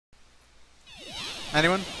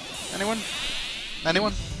Anyone? Anyone?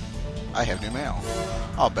 Anyone? I have new mail.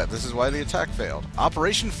 I'll bet this is why the attack failed.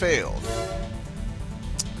 Operation failed.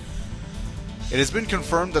 It has been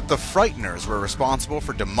confirmed that the Frighteners were responsible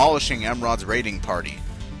for demolishing Emrod's raiding party.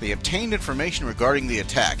 They obtained information regarding the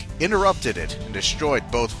attack, interrupted it, and destroyed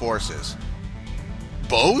both forces.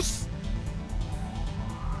 Both?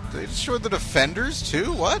 They destroyed the defenders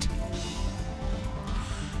too? What?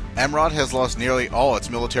 Emrod has lost nearly all its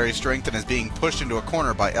military strength and is being pushed into a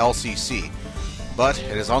corner by LCC. But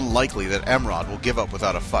it is unlikely that Emrod will give up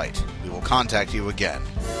without a fight. We will contact you again.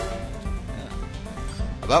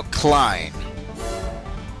 About Klein.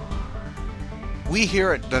 We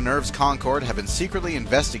here at the Nerves Concord have been secretly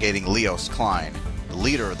investigating Leos Klein, the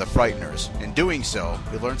leader of the Frighteners. In doing so,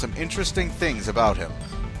 we learned some interesting things about him.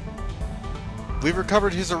 We've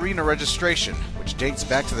recovered his arena registration, which dates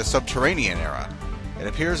back to the Subterranean era. It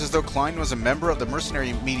appears as though Klein was a member of the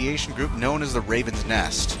mercenary mediation group known as the Raven's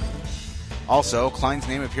Nest. Also, Klein's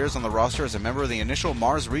name appears on the roster as a member of the initial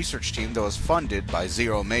Mars research team that was funded by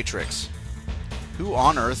Zero Matrix. Who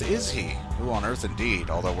on Earth is he? Who on Earth indeed,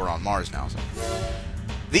 although we're on Mars now. So.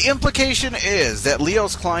 The implication is that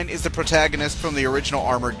Leos Klein is the protagonist from the original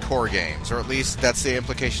Armored Core games, or at least that's the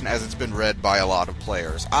implication as it's been read by a lot of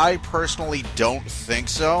players. I personally don't think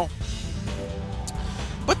so.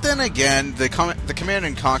 But then again, the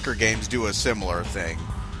Command & Conquer games do a similar thing.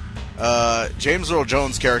 James Earl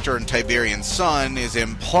Jones' character in Tiberian Sun is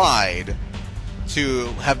implied to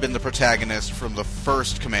have been the protagonist from the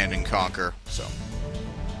first Command & Conquer, so...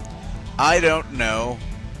 I don't know.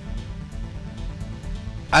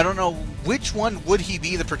 I don't know which one would he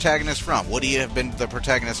be the protagonist from. Would he have been the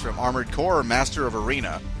protagonist from Armored Core or Master of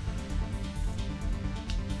Arena?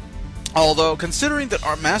 Although, considering that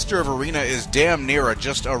our Master of Arena is damn near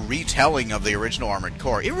just a retelling of the original Armored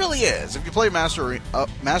Core, it really is. If you play Master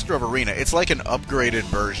of Arena, it's like an upgraded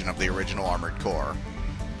version of the original Armored Core.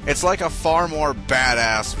 It's like a far more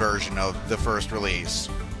badass version of the first release.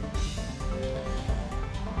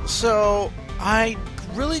 So, I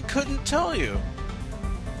really couldn't tell you.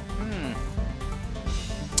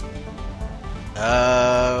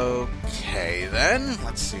 Okay, then.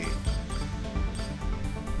 Let's see.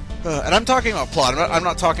 And I'm talking about plot. I'm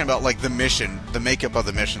not talking about, like, the mission, the makeup of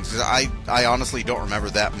the missions, because I honestly don't remember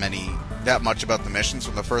that much about the missions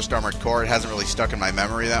from the first Armored Core. It hasn't really stuck in my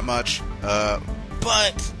memory that much.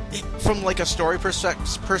 But from, like, a story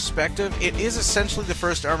perspective, it is essentially the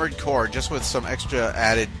first Armored Core, just with some extra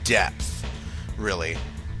added depth, really.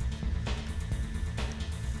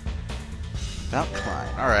 About Klein.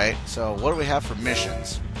 Alright, so what do we have for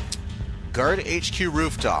missions? Guard HQ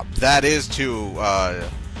Rooftop. That is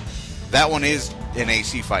that one is an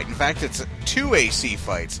AC fight. In fact, it's 2 AC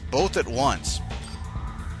fights, both at once.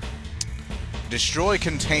 Destroy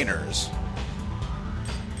containers.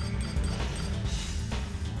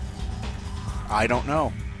 I don't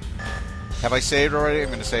know. Have I saved already? I'm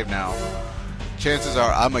going to save now. Chances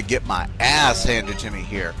are I'm going to get my ass handed to me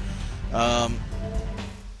here.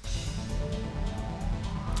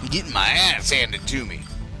 Getting my ass handed to me.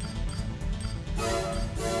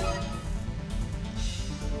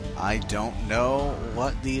 I don't know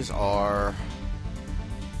what these are.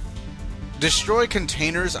 Destroy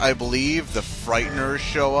containers, I believe the Frighteners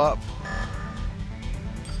show up.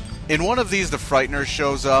 In one of these, the Frighteners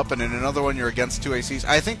shows up, and in another one, you're against 2 ACs.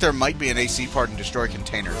 I think there might be an AC part in Destroy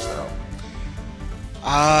Containers, though.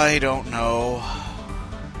 I don't know.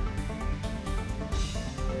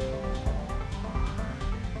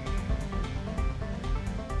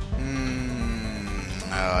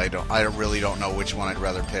 I really don't know which one I'd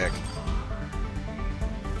rather pick.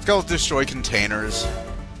 Let's go with Destroy Containers.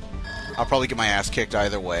 I'll probably get my ass kicked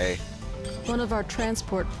either way. One of our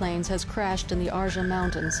transport planes has crashed in the Arja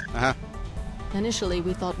Mountains. Initially,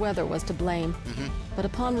 we thought weather was to blame. But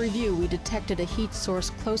upon review, we detected a heat source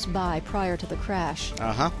close by prior to the crash.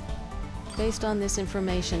 Based on this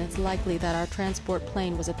information, it's likely that our transport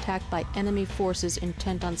plane was attacked by enemy forces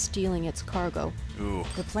intent on stealing its cargo. Ooh.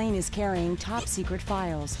 The plane is carrying top-secret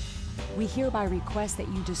files. We hereby request that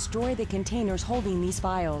you destroy the containers holding these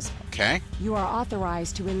files. Okay. You are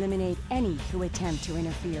authorized to eliminate any who attempt to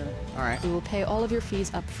interfere. Alright. We will pay all of your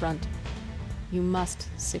fees up front. You must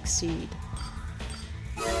succeed.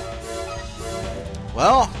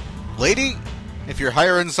 Well, lady, if you're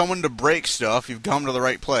hiring someone to break stuff, you've come to the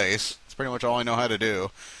right place. That's pretty much all I know how to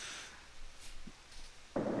do.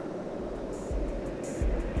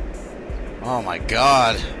 Oh my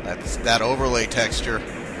god, that's that overlay texture.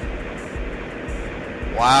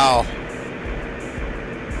 Wow.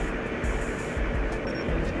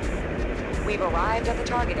 We've arrived at the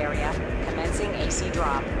target area, commencing AC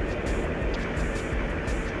drop.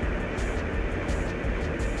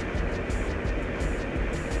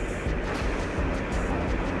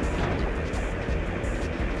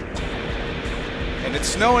 It's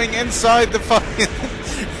snowing inside the fucking...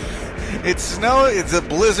 It's a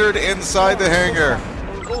blizzard inside the hangar.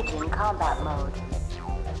 Engaging combat mode.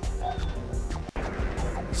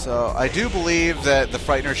 So, I do believe that the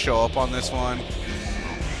Frighteners show up on this one.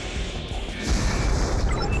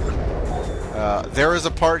 There is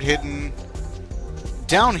a part hidden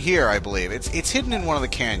down here, I believe. It's hidden in one of the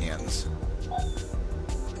canyons.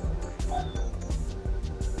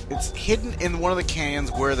 It's hidden in one of the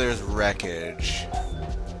canyons where there's wreckage.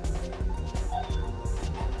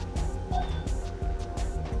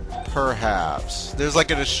 Perhaps. There's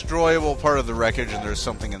like a destroyable part of the wreckage and there's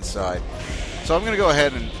something inside. So I'm going to go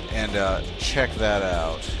ahead and check that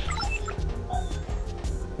out.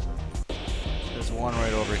 There's one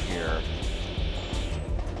right over here.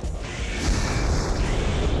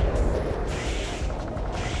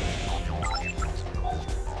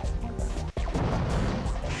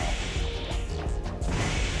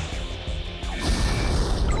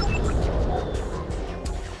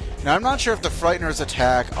 Now, I'm not sure if the Frighteners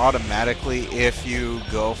attack automatically if you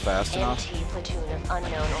go fast enough. Platoon of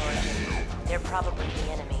unknown origin. They're probably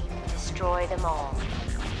the enemy. Destroy them all.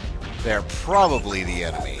 They're probably the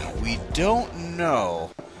enemy. We don't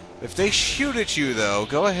know. If they shoot at you, though,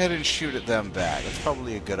 go ahead and shoot at them back. That's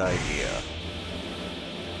probably a good idea.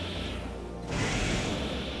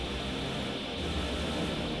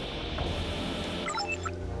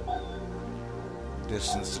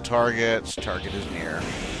 Distance to target. Target is near.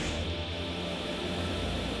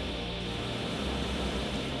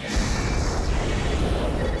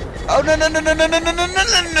 Oh, no, no, no, no, no, no, no, no, no,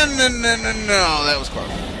 no, no, no, no, no, that was close.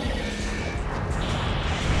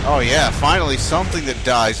 Oh, yeah, finally something that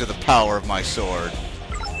dies to the power of my sword.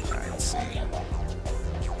 Alright, let's see.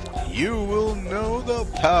 You will know the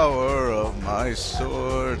power of my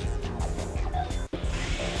sword.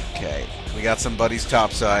 Okay, we got some buddies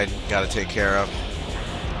topside. Gotta take care of.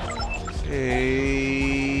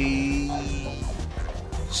 Okay.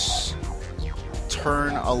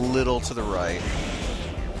 Turn a little to the right.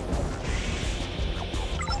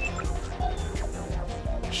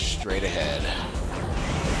 Straight ahead.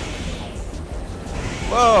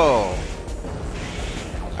 Whoa!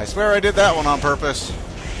 I swear I did that one on purpose.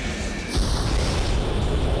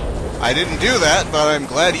 I didn't do that, but I'm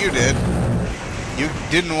glad you did. You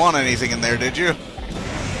didn't want anything in there, did you?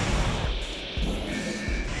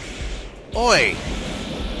 Oi!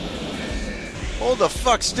 Hold the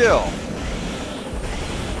fuck still.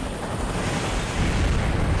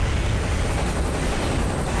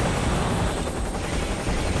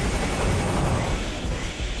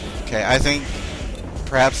 Okay, I think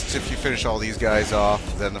perhaps if you finish all these guys off,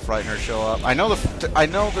 then the Frighteners show up. I know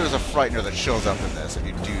there's a Frightener that shows up in this if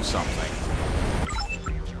you do something.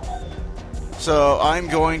 So I'm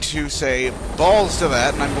going to say balls to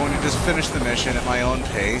that, and I'm going to just finish the mission at my own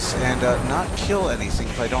pace and not kill anything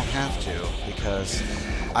if I don't have to, because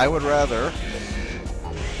I'd rather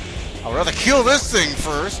kill this thing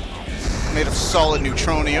first. Made of solid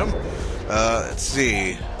neutronium. Let's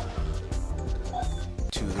see.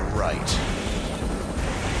 To the right.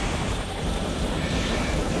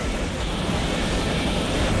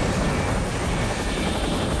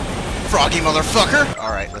 Froggy motherfucker!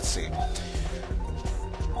 Alright, let's see.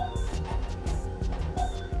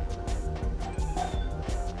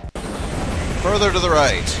 Further to the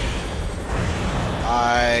right.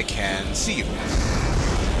 I can see you.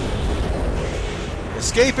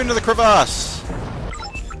 Escape into the crevasse.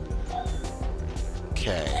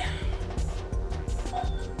 Okay.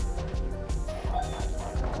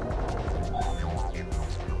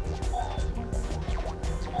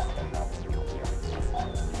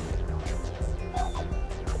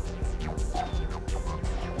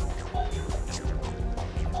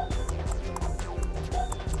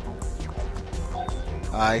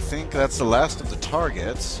 I think that's the last of the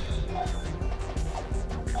targets.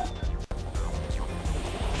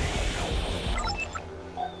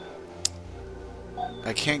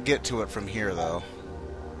 I can't get to it from here, though.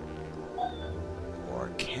 Or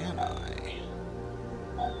can I?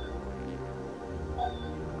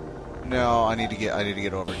 No, I need to get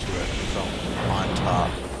over to it from on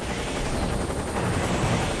top.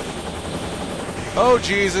 Oh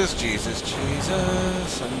Jesus, Jesus,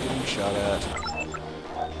 Jesus! I'm getting shot at.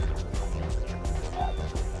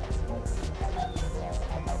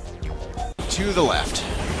 To the left.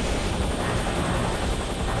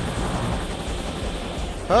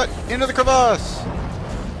 Hut! Into the crevasse!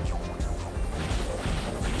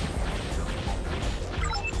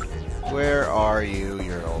 Where are you?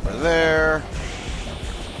 You're over there.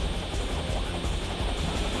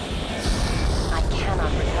 I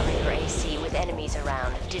cannot recover your AC with enemies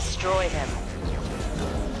around. Destroy them.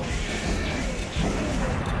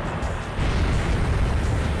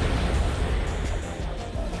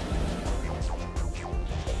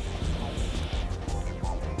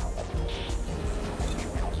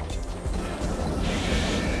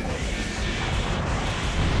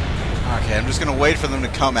 just gonna wait for them to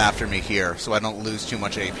come after me here, so I don't lose too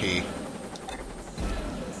much AP.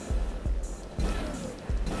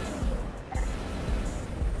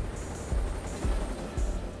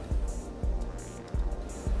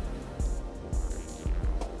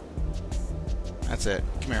 That's it.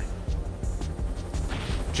 Come here.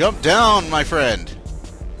 Jump down, my friend!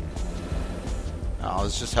 Oh,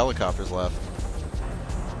 there's just helicopters left.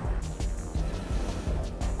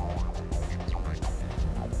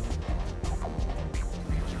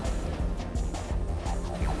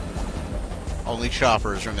 Only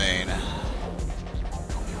choppers remain.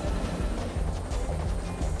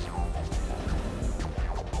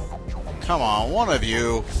 Come on, one of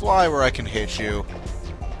you. Fly where I can hit you.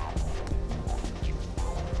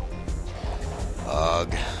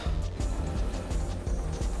 Ugh.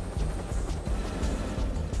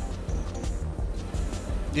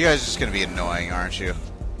 You guys are just gonna be annoying, aren't you?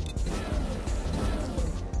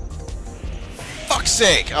 Fuck's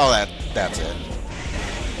sake! Oh, that's it.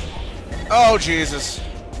 Oh, Jesus.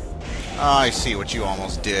 Oh, I see what you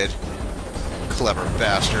almost did. Clever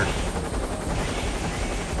bastard.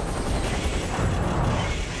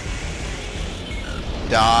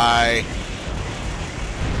 Die.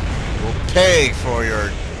 You'll pay for your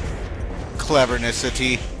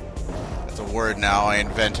clevernessity. That's a word now, I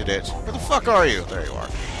invented it. Where the fuck are you? There you are.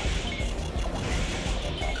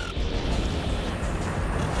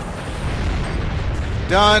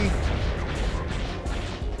 Done.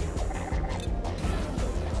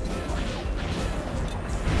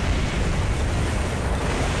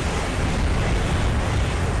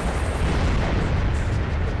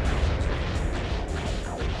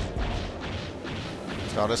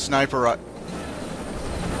 Got a sniper.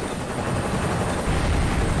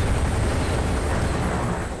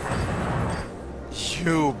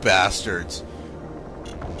 You bastards.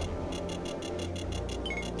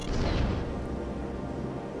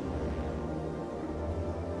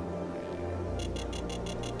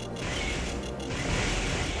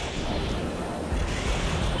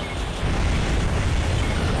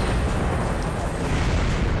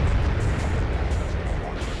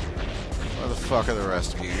 Where the fuck are the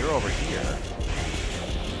rest of you? You're over here.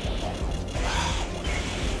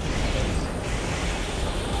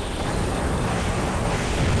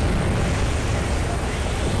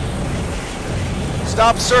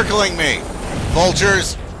 Stop circling me,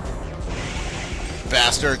 vultures!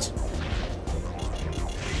 Bastards.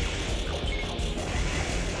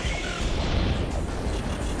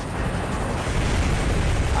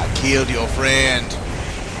 I killed your friend.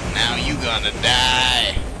 Now you gonna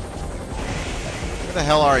die. Where the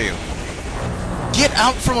hell are you? Get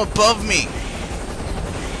out from above me!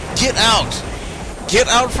 Get out! Get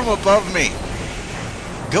out from above me!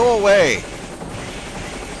 Go away!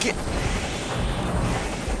 Get...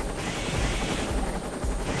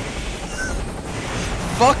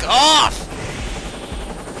 Fuck off!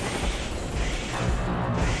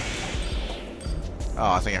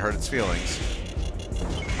 Oh, I think I hurt its feelings.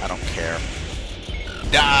 I don't care.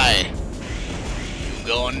 Die! You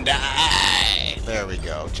gonna die! There we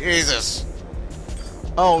go. Jesus!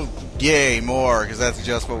 Oh, yay, more, because that's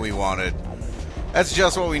just what we wanted. That's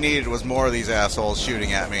just what we needed, was more of these assholes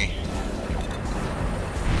shooting at me.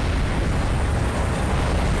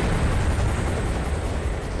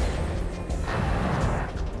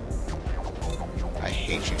 I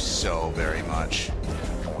hate you so very much.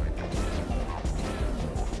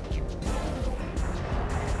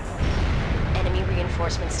 Enemy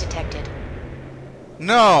reinforcements detected.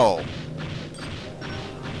 No!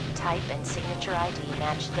 Type and signature ID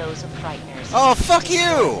match those of Frighteners. Oh, fuck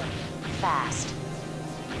you! Fast.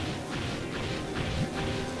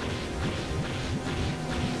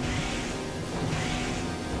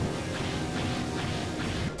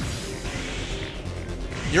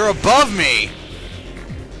 You're above me!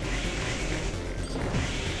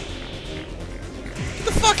 Get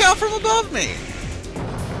the fuck out from above me!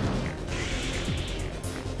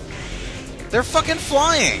 They're fucking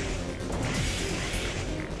flying!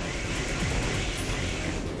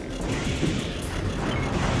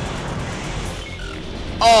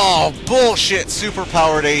 Oh, bullshit!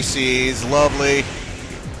 Superpowered ACs, lovely.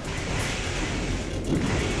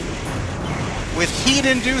 With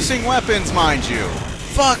heat-inducing weapons, mind you.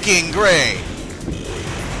 Fucking great!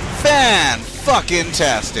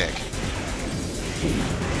 Fan-fucking-tastic!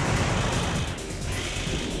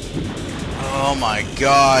 Oh my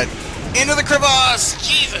god! Into the crevasse!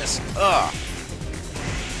 Jesus! Ugh!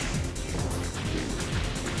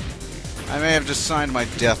 I may have just signed my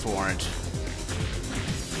death warrant.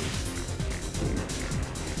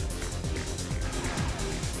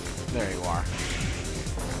 There you are.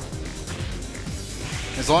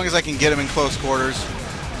 As long as I can get him in close quarters.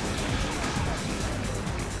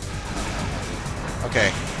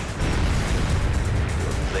 Okay.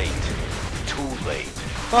 Late. Too late.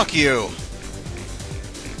 Fuck you.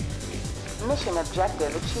 Mission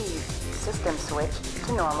objective achieved. System switch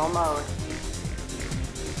to normal mode.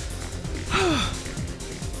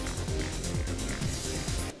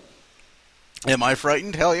 Am I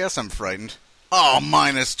frightened? Hell yes, I'm frightened. Oh,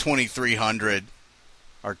 minus 2,300.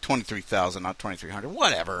 Or 23,000, not 2,300.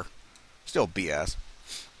 Whatever. Still BS.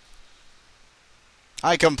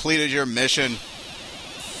 I completed your mission.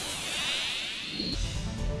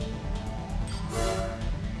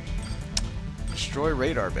 Destroy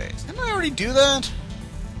radar base. Didn't I already do that?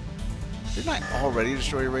 Didn't I already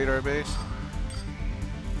destroy a radar base?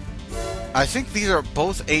 I think these are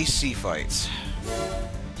both AC fights.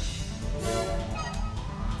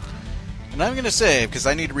 And I'm going to save, because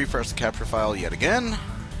I need to refresh the capture file yet again.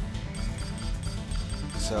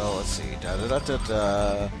 So, let's see.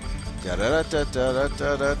 Da-da-da-da-da.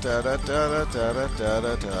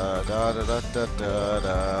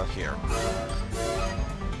 Da-da-da-da-da-da-da-da-da-da-da-da-da-da-da-da. Here.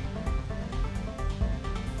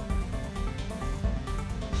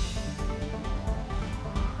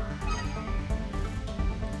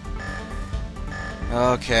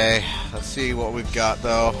 Okay, let's see what we've got,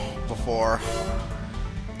 though, before.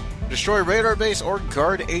 Destroy radar base or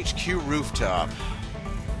guard HQ rooftop.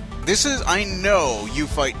 This is, I know you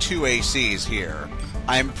fight two ACs here.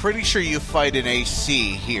 I'm pretty sure you fight an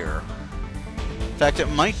AC here. In fact, it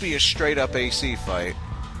might be a straight-up AC fight.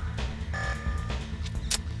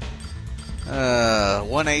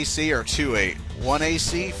 One AC or two A. One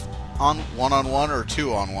AC on one-on-one or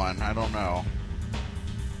two-on-one. I don't know.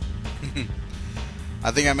 I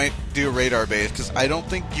think I might do a radar base, because I don't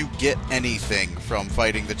think you get anything from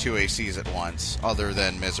fighting the two ACs at once, other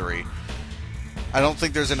than misery. I don't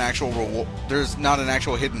think there's an actual there's not an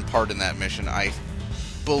actual hidden part in that mission, I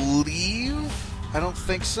believe? I don't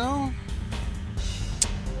think so?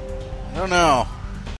 I don't know.